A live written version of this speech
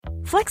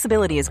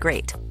Flexibility is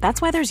great.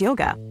 That's why there's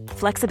yoga.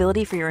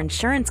 Flexibility for your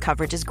insurance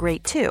coverage is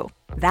great too.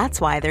 That's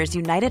why there's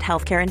United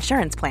Healthcare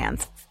Insurance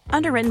Plans.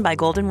 Underwritten by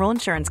Golden Rule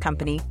Insurance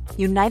Company,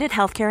 United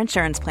Healthcare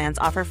Insurance Plans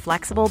offer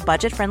flexible,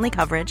 budget-friendly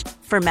coverage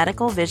for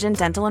medical, vision,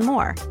 dental, and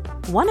more.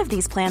 One of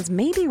these plans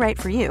may be right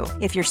for you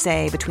if you're,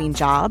 say, between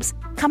jobs,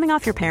 coming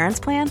off your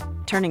parents' plan,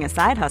 turning a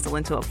side hustle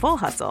into a full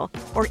hustle,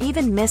 or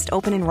even missed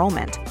open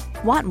enrollment.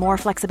 Want more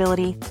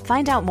flexibility?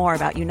 Find out more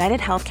about United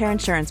Healthcare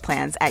Insurance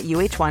Plans at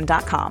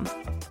uh1.com.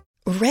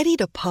 Ready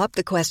to pop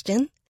the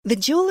question? The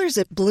jewelers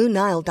at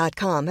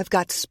BlueNile.com have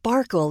got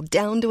sparkle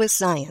down to a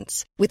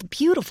science with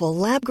beautiful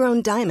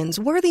lab-grown diamonds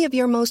worthy of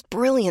your most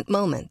brilliant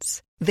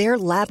moments. Their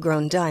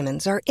lab-grown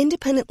diamonds are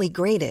independently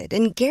graded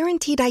and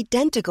guaranteed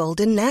identical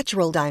to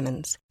natural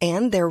diamonds,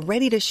 and they're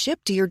ready to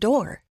ship to your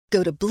door.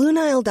 Go to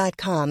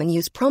BlueNile.com and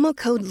use promo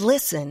code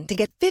LISTEN to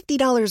get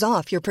 $50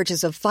 off your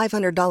purchase of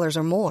 $500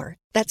 or more.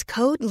 That's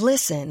code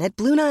LISTEN at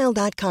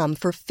BlueNile.com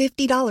for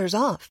 $50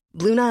 off.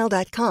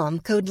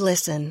 BlueNile.com, code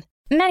LISTEN.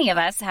 Many of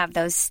us have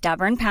those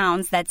stubborn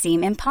pounds that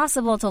seem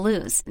impossible to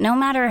lose, no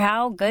matter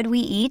how good we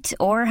eat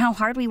or how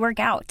hard we work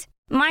out.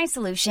 My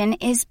solution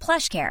is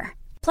PlushCare.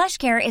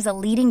 PlushCare is a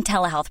leading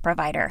telehealth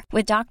provider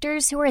with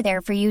doctors who are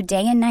there for you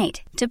day and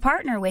night to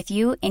partner with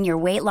you in your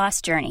weight loss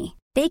journey.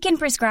 They can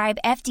prescribe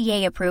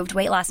FDA-approved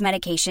weight loss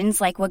medications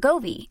like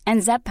Wegovy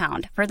and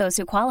Zepbound for those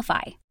who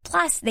qualify.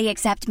 Plus, they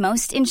accept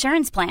most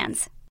insurance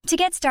plans. To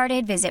get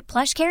started, visit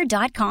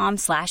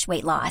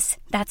plushcare.com/weightloss.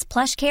 That's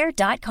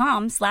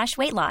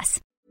plushcare.com/weightloss.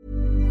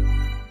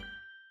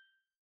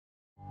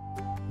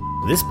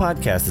 This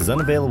podcast is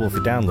unavailable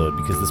for download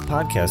because this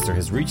podcaster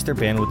has reached their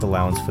bandwidth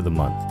allowance for the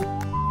month.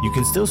 You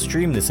can still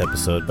stream this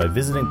episode by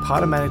visiting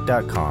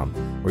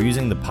Podomatic.com or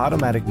using the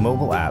Podomatic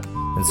mobile app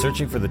and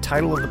searching for the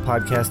title of the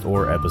podcast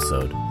or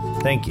episode.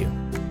 Thank you.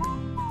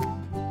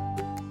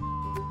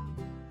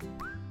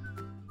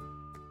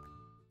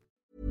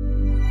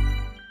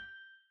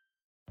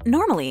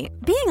 Normally,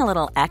 being a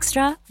little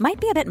extra might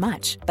be a bit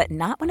much, but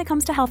not when it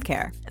comes to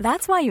healthcare.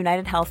 That's why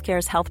United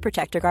Healthcare's Health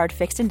Protector Guard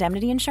fixed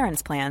indemnity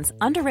insurance plans,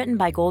 underwritten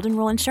by Golden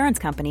Rule Insurance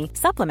Company,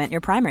 supplement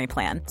your primary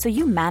plan so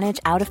you manage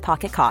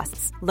out-of-pocket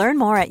costs. Learn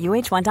more at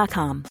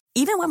uh1.com.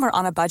 Even when we're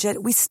on a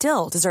budget, we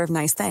still deserve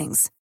nice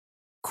things.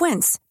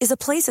 Quince is a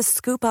place to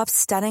scoop up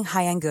stunning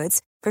high-end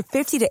goods for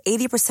 50 to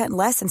 80%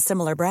 less than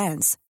similar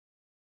brands.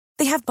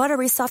 They have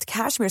buttery soft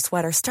cashmere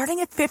sweaters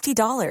starting at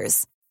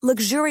 $50,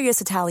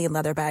 luxurious Italian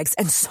leather bags,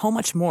 and so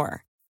much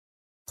more.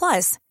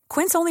 Plus,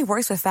 Quince only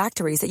works with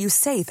factories that use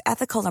safe,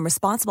 ethical, and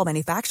responsible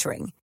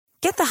manufacturing.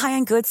 Get the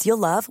high-end goods you'll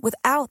love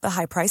without the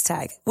high price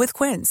tag with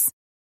Quince.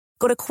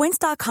 Go to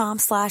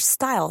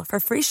quince.com/style for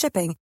free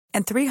shipping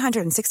and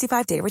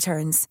 365-day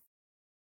returns.